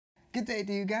Good day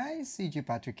to you guys, CG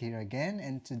Patrick here again,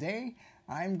 and today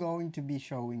I'm going to be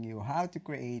showing you how to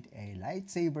create a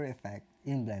lightsaber effect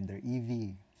in Blender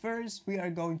EEVEE. First, we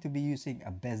are going to be using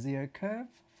a bezier curve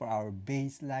for our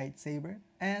base lightsaber,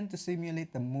 and to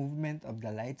simulate the movement of the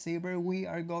lightsaber, we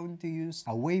are going to use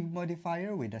a wave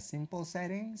modifier with the simple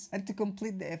settings. And to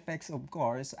complete the effects, of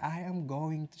course, I am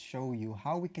going to show you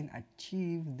how we can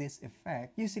achieve this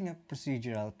effect using a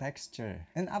procedural texture.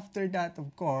 And after that,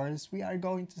 of course, we are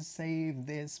going to save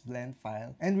this blend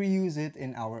file and reuse it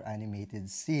in our animated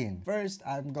scene. First,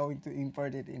 I'm going to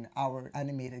import it in our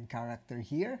animated character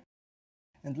here.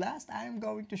 And last, I'm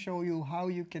going to show you how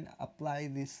you can apply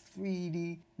this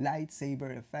 3D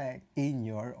lightsaber effect in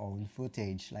your own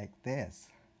footage like this.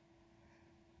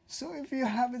 So if you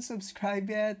haven't subscribed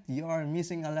yet, you are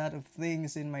missing a lot of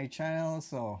things in my channel.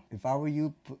 So if I were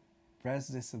you, press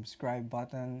the subscribe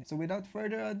button. So without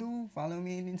further ado, follow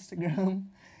me on Instagram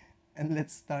and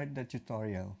let's start the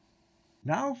tutorial.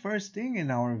 Now, first thing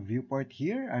in our viewport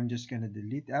here, I'm just gonna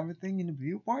delete everything in the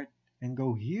viewport and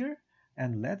go here.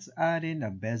 And let's add in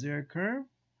a bezier curve.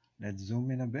 Let's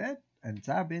zoom in a bit and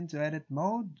tab into edit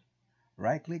mode.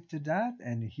 Right click to that,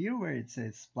 and here where it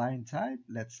says spline type,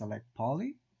 let's select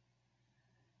poly.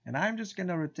 And I'm just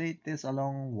gonna rotate this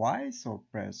along Y, so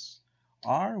press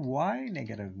RY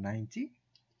 -90.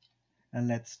 And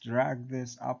let's drag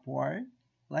this upward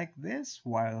like this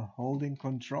while holding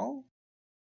Control.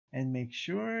 And make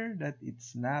sure that it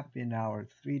snaps in our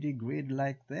 3D grid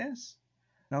like this.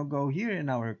 Now go here in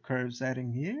our curve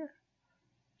setting here,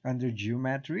 under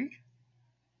geometry.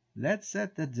 Let's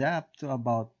set the depth to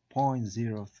about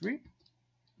 0.03.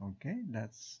 Okay,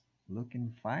 that's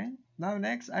looking fine. Now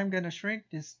next, I'm gonna shrink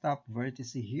this top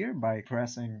vertice here by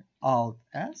pressing Alt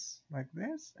S like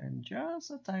this, and just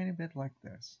a tiny bit like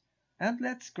this. And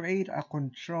let's create a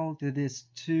control to these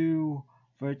two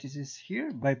vertices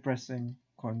here by pressing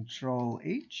Control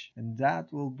H, and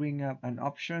that will bring up an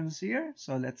options here.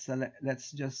 So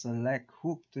let's just select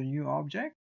hook to new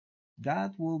object.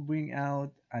 That will bring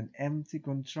out an empty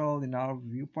control in our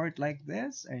viewport like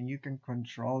this, and you can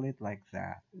control it like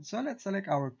that. So let's select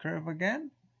our curve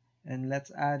again, and let's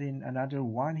add in another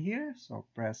one here. So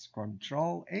press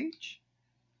Control H,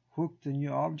 hook to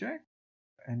new object,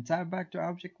 and tab back to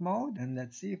object mode, and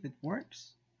let's see if it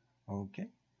works. Okay,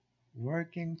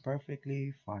 working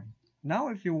perfectly fine. Now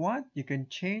if you want, you can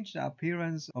change the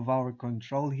appearance of our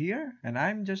control here, and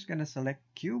I'm just gonna select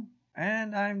cube,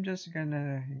 and I'm just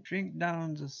gonna shrink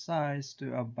down the size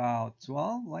to about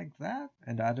 12 like that,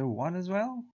 and the other one as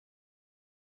well,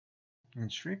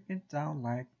 and shrink it down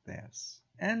like this.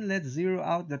 And let's zero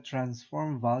out the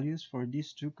transform values for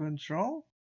these two control.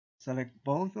 Select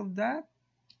both of that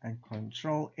and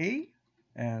Control A,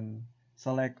 and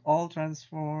select all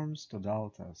transforms to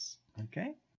deltas.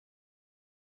 Okay,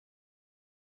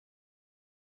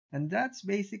 and that's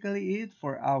basically it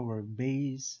for our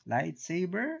base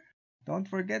lightsaber. Don't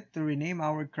forget to rename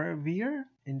our curve here.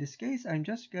 In this case, I'm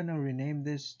just gonna rename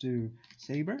this to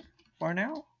Saber for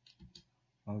now.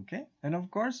 Okay, and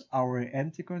of course our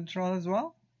empty control as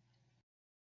well.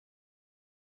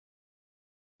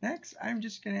 Next, I'm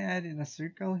just gonna add in a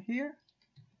circle here.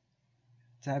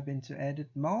 Tab into edit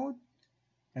mode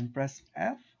and press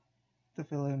F to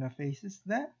fill in the faces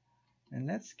there. And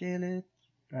let's scale it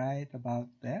right about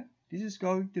there. This is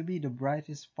going to be the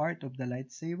brightest part of the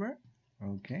lightsaber.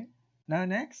 Okay. Now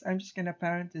next, I'm just gonna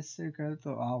parent this circle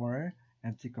to our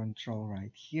empty control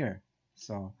right here.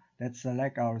 So let's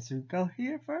select our circle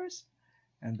here first,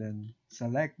 and then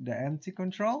select the empty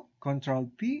control, Control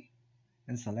P,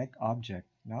 and select object.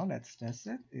 Now let's test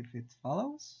it if it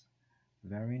follows.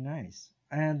 Very nice.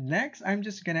 And next, I'm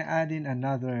just gonna add in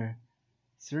another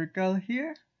circle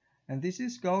here. And this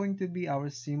is going to be our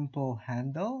simple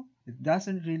handle. It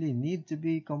doesn't really need to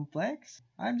be complex.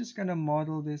 I'm just gonna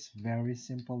model this very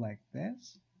simple like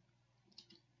this.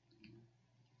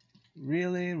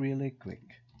 Really quick.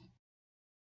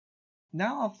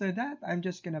 Now after that, I'm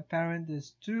just gonna parent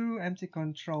this two empty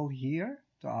control here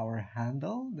to our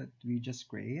handle that we just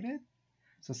created.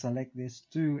 So select this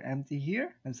two empty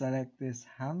here and select this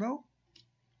handle,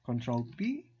 Control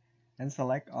P, and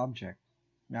select object.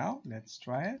 Now let's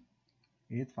try it.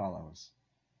 It follows.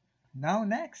 Now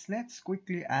next, let's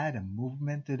quickly add a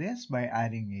movement to this by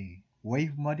adding a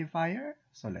wave modifier.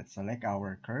 So let's select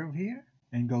our curve here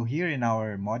and go here in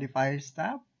our modifiers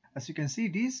tab. As you can see,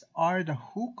 these are the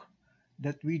hook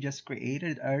that we just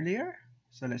created earlier.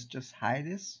 So let's just hide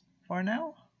this for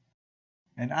now.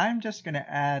 And I'm just gonna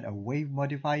add a wave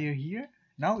modifier here.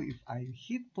 Now if I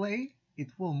hit play, it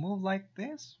will move like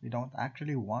this. We don't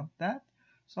actually want that.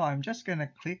 So I'm just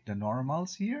gonna click the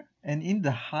normals here, and in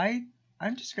the height,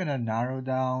 I'm just gonna narrow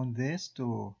down this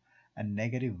to a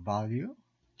negative value.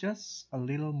 Just a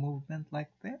little movement like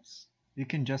this. You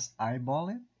can just eyeball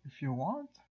it if you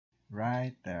want.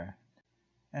 Right there.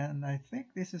 And I think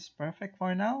this is perfect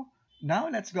for now. Now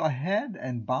let's go ahead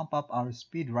and bump up our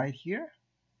speed right here.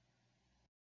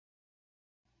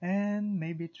 And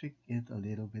maybe tweak it a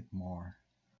little bit more.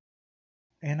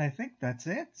 And I think that's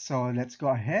it. So let's go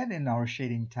ahead in our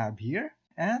shading tab here.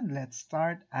 And let's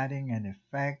start adding an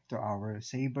effect to our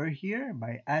saber here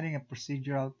by adding a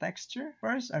procedural texture.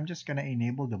 First, I'm just going to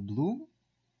enable the bloom.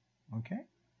 Okay.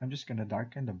 I'm just going to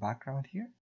darken the background here.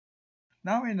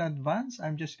 Now in advance,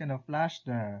 I'm just going to flash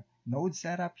the node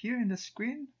setup here in the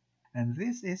screen. And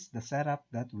this is the setup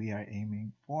that we are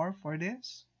aiming for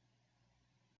this.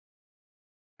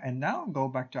 And now go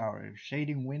back to our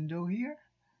shading window here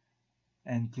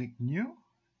and click new.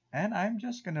 And I'm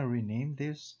just going to rename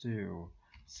this to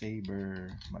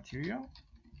Saber Material.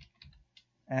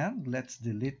 And let's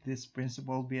delete this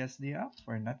principal BSDF.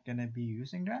 We're not going to be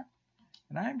using that.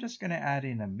 And I'm just going to add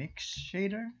in a mix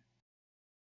shader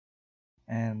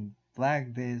and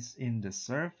flag this in the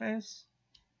surface.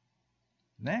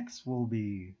 Next will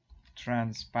be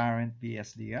transparent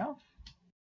BSDF,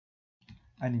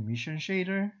 an emission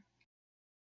shader.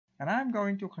 And I'm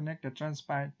going to connect the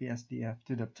transparent BSDF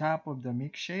to the top of the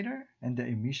mix shader and the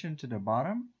emission to the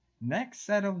bottom. Next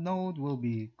set of node will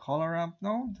be color ramp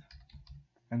node,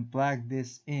 and plug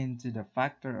this into the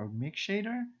factor of mix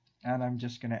shader. And I'm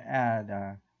just gonna add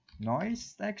a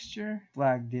noise texture,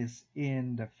 plug this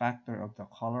in the factor of the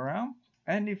color ramp.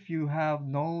 And if you have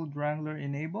node wrangler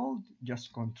enabled,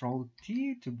 just Control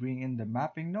T to bring in the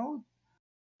mapping node.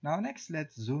 Now next,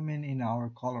 let's zoom in our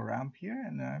color ramp here,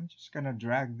 and I'm just gonna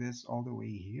drag this all the way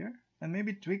here and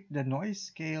maybe tweak the noise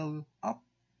scale up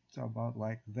to about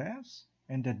like this.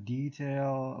 And the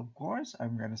detail, of course,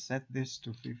 I'm gonna set this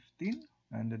to 15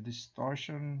 and the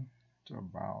distortion to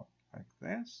about like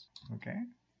this. Okay.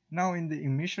 Now in the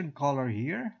emission color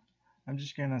here, I'm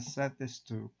just gonna set this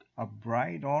to a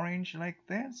bright orange like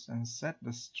this and set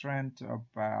the strength to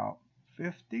about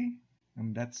 50.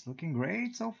 And that's looking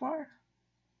great so far.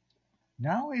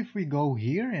 Now if we go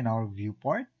here in our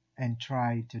viewport and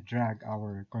try to drag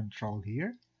our control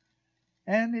here,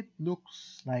 and it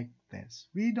looks like this.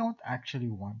 We don't actually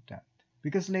want that,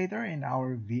 because later in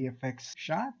our VFX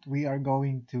shot, we are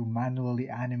going to manually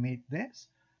animate this.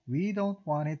 We don't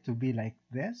want it to be like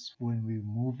this when we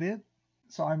move it.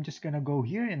 So I'm just gonna go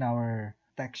here in our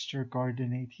texture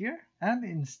coordinate here, and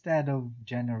instead of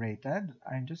generated,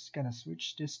 I'm just gonna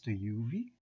switch this to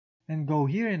UV and go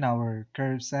here in our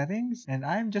curve settings, and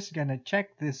I'm just gonna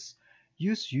check this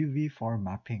use UV for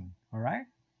mapping. All right.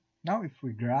 Now if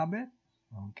we grab it,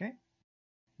 okay.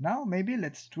 Now maybe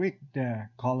let's tweak the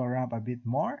color ramp a bit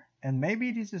more, and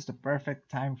maybe this is the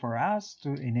perfect time for us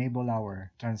to enable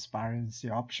our transparency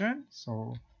option.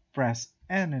 So press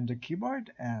N in the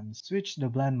keyboard and switch the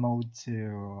blend mode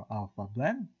to alpha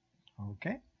blend.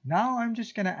 Okay. Now I'm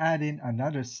just gonna add in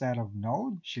another set of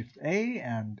node, Shift A,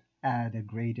 and add a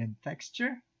gradient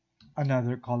texture,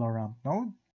 another color ramp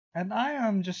node, and I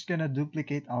am just gonna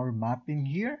duplicate our mapping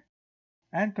here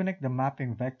and connect the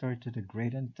mapping vector to the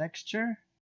gradient texture.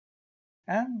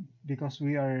 And because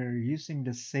we are using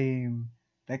the same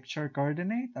texture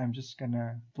coordinate, I'm just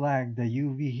gonna flag the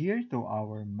UV here to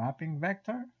our mapping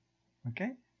vector.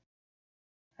 Okay.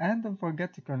 And don't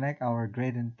forget to connect our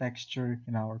gradient texture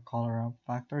in our color ramp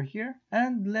factor here.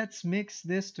 And let's mix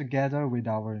this together with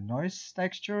our noise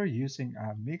texture using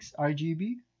a mix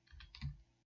RGB.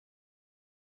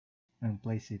 And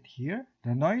place it here.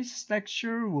 The noise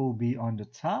texture will be on the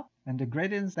top, and the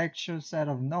gradient texture set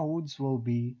of nodes will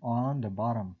be on the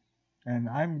bottom. And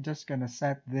I'm just gonna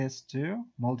set this to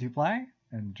multiply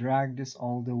and drag this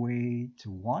all the way to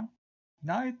 1.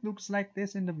 Now it looks like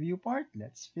this in the viewport.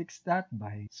 Let's fix that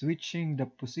by switching the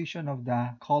position of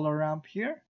the color ramp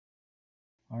here.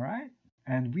 Alright,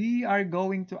 and we are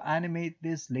going to animate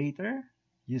this later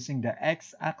using the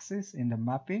x-axis in the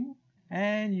mapping.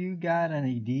 And you got an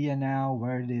idea now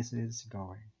where this is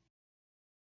going.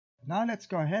 Now let's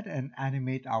go ahead and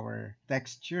animate our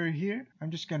texture here. I'm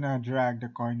just gonna drag the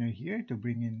corner here to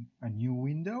bring in a new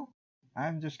window.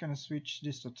 I'm just gonna switch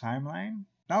this to timeline.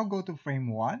 Now go to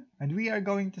frame 1, and we are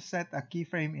going to set a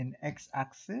keyframe in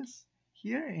x-axis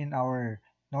here in our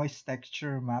noise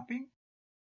texture mapping.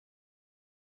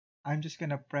 I'm just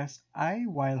gonna press I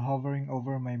while hovering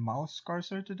over my mouse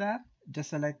cursor to that.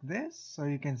 Just select this so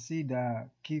you can see the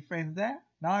keyframe there.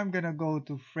 Now I'm gonna go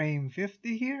to frame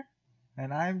 50 here,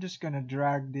 and I'm just gonna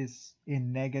drag this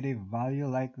in negative value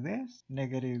like this,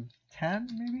 negative 10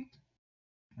 maybe.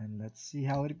 And let's see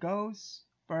how it goes.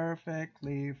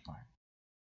 Perfectly fine.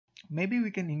 maybe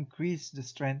we can increase the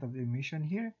strength of the emission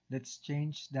here. Let's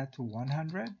change that to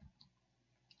 100.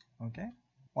 Okay.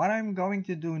 What I'm going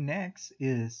to do next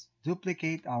is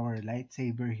duplicate our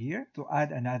lightsaber here to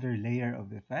add another layer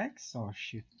of effects. So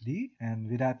Shift D, and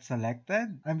with that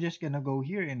selected, I'm just gonna go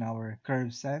here in our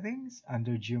curve settings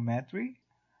under geometry.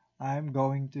 I'm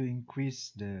going to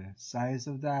increase the size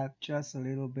of that just a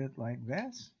little bit like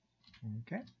this.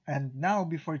 Okay. And now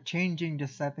before changing the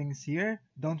settings here,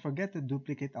 don't forget to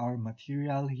duplicate our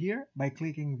material here by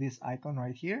clicking this icon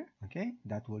right here. Okay,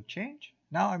 that will change.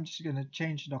 Now I'm just going to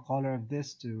change the color of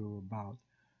this to about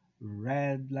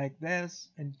red like this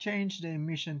and change the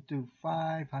emission to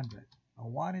 500. I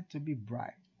want it to be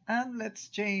bright. And let's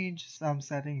change some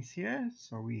settings here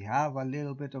so we have a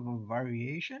little bit of a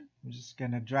variation. I'm just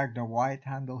going to drag the white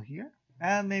handle here.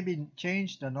 And maybe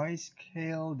change the noise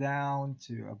scale down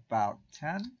to about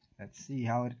 10. Let's see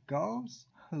how it goes.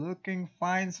 Looking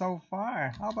fine so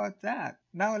far. How about that?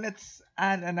 Now let's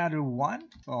add another one.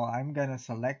 So I'm gonna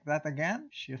select that again,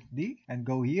 Shift D, and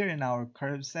go here in our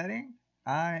curve setting.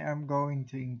 I am going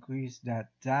to increase that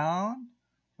down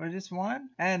for this one.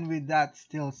 And with that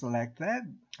still selected,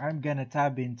 I'm gonna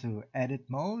tab into edit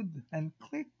mode and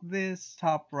click this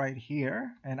top right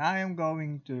here, and I am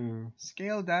going to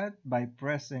scale that by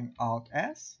pressing Alt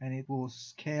S, and it will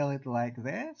scale it like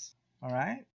this.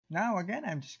 Alright, now again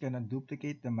I'm just gonna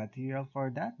duplicate the material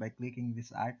for that by clicking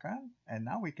this icon, and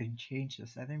now we can change the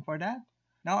setting for that.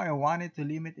 Now I want it to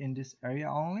limit in this area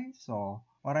only, so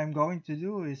what I'm going to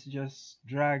do is just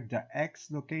drag the X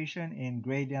location in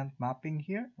gradient mapping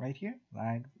here, right here,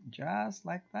 like just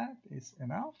like that is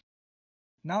enough.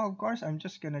 Now, of course, I'm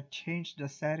just gonna change the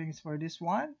settings for this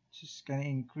one. Just gonna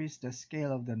increase the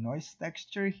scale of the noise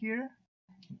texture here.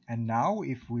 And now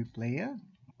if we play it,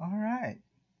 all right.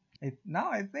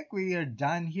 Now I think we are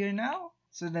done here now.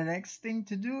 So the next thing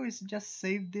to do is just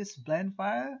save this blend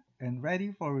file and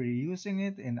ready for reusing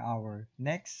it in our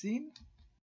next scene.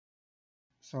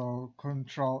 So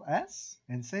Control S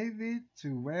and save it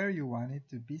to where you want it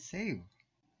to be saved.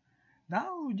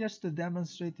 Now, just to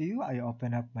demonstrate to you, I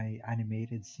open up my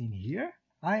animated scene here.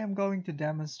 I am going to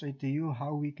demonstrate to you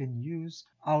how we can use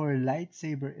our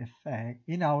lightsaber effect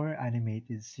in our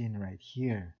animated scene right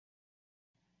here.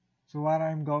 So what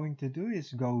I'm going to do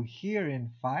is go here in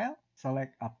File,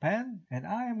 select Append, and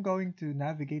I am going to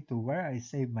navigate to where I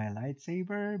saved my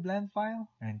lightsaber blend file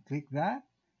and click that.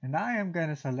 And I am going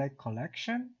to select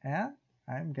Collection and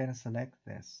I'm going to select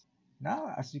this.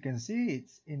 Now, as you can see,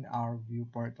 it's in our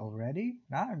viewport already.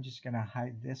 Now, I'm just going to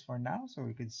hide this for now so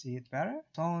we can see it better.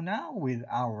 So now, with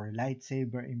our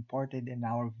lightsaber imported in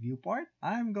our viewport,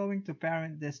 I'm going to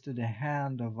parent this to the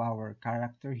hand of our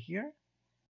character here.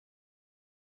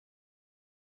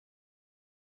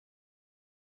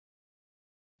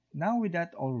 Now, with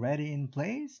that already in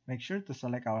place, make sure to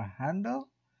select our handle,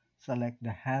 select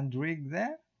the hand rig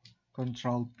there,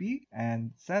 Control P,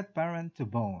 and set parent to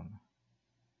bone.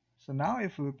 So now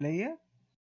if we play it,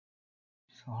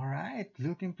 alright,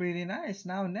 looking pretty nice.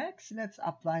 Now next, let's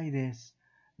apply this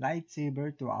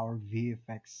lightsaber to our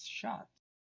VFX shot.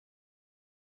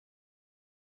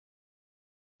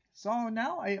 So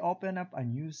now I open up a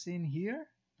new scene here.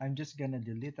 I'm just gonna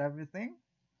delete everything.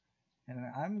 And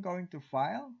I'm going to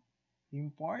File,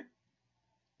 Import,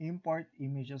 Import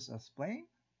Images as Plane.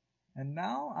 And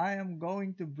now I am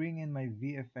going to bring in my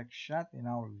VFX shot in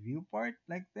our viewport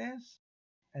like this.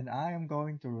 And I am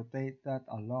going to rotate that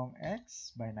along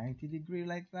X by 90 degrees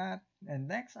like that. And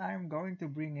next I am going to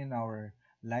bring in our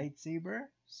lightsaber.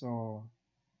 So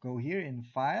go here in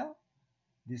File.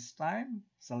 This time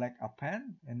select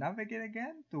Append and navigate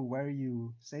again to where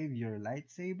you save your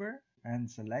lightsaber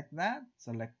and select that.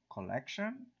 Select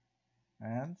Collection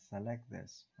and select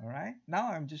this. Alright, now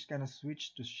I'm just gonna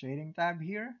switch to Shading tab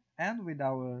here, and with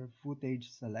our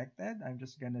footage selected, I'm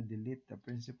just gonna delete the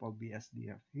principal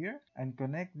psdf here and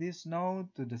connect this node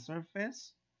to the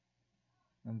surface,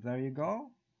 and there you go.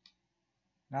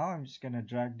 Now I'm just gonna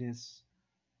drag this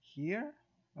here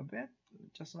a bit,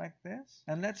 just like this,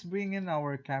 and let's bring in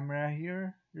our camera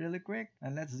here really quick,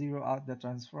 and let's zero out the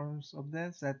transforms of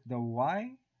this. Set the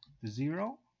Y to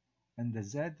 0 and the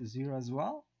Z to 0 as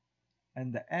well,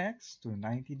 and the X to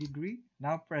 90 degrees.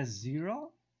 Now press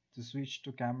 0 to switch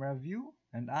to camera view,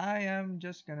 and I am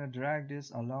just gonna drag this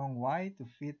along Y to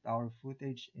fit our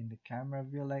footage in the camera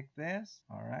view like this.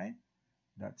 Alright,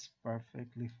 that's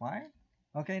perfectly fine.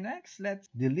 Okay, next let's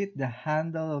delete the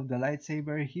handle of the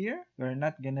lightsaber here. We're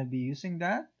not gonna be using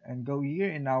that, and go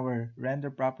here in our render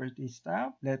properties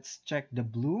tab. Let's check the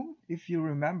bloom. If you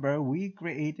remember, we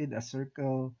created a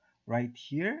circle right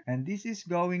here, and this is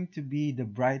going to be the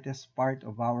brightest part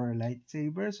of our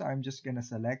lightsaber. So I'm just gonna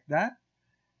select that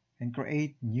and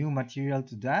create new material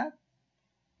to that.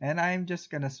 And I'm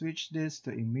just gonna switch this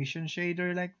to emission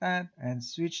shader like that and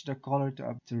switch the color to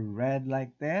up to red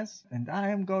like this. And I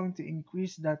am going to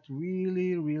increase that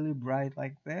really bright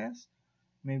like this,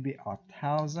 maybe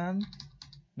 1,000.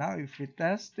 Now if we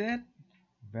test it,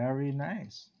 very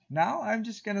nice. Now I'm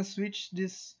just gonna switch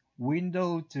this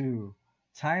window to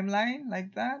timeline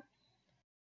like that.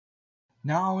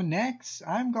 Now next,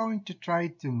 I'm going to try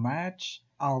to match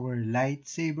our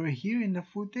lightsaber here in the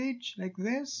footage like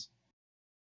this.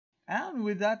 And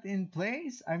with that in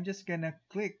place, I'm just gonna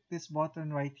click this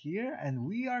button right here and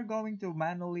we are going to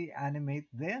manually animate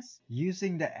this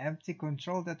using the empty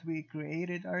control that we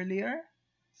created earlier.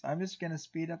 So I'm just gonna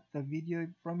speed up the video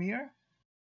from here.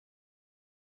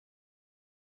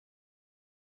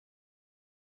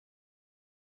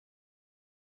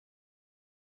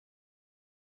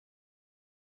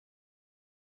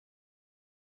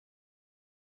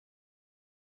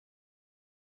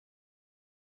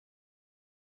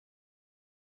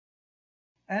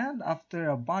 And after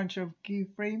a bunch of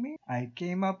keyframing, I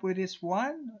came up with this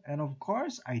one. And of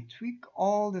course, I tweak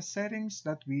all the settings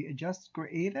that we just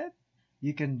created.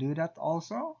 You can do that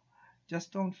also.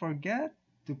 Just don't forget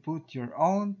to put your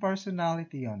own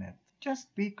personality on it.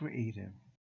 Just be creative.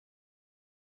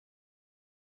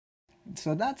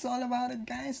 So that's all about it,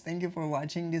 guys. Thank you for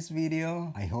watching this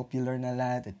video. I hope you learn a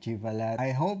lot, achieve a lot.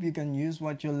 I hope you can use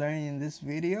what you learn in this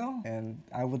video. And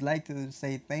I would like to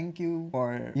say thank you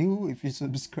for you if you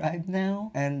subscribe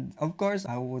now. And of course,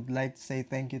 I would like to say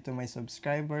thank you to my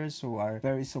subscribers who are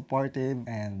very supportive,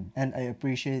 and I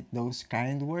appreciate those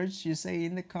kind words you say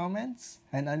in the comments.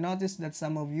 And I noticed that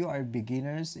some of you are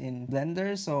beginners in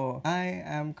Blender, so I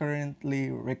am currently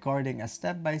recording a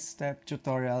step-by-step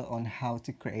tutorial on how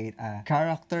to create a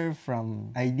character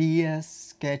from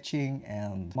ideas, sketching,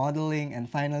 and modeling, and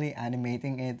finally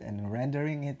animating it and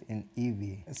rendering it in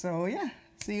EEVEE. So yeah,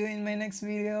 see you in my next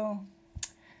video.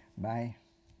 Bye.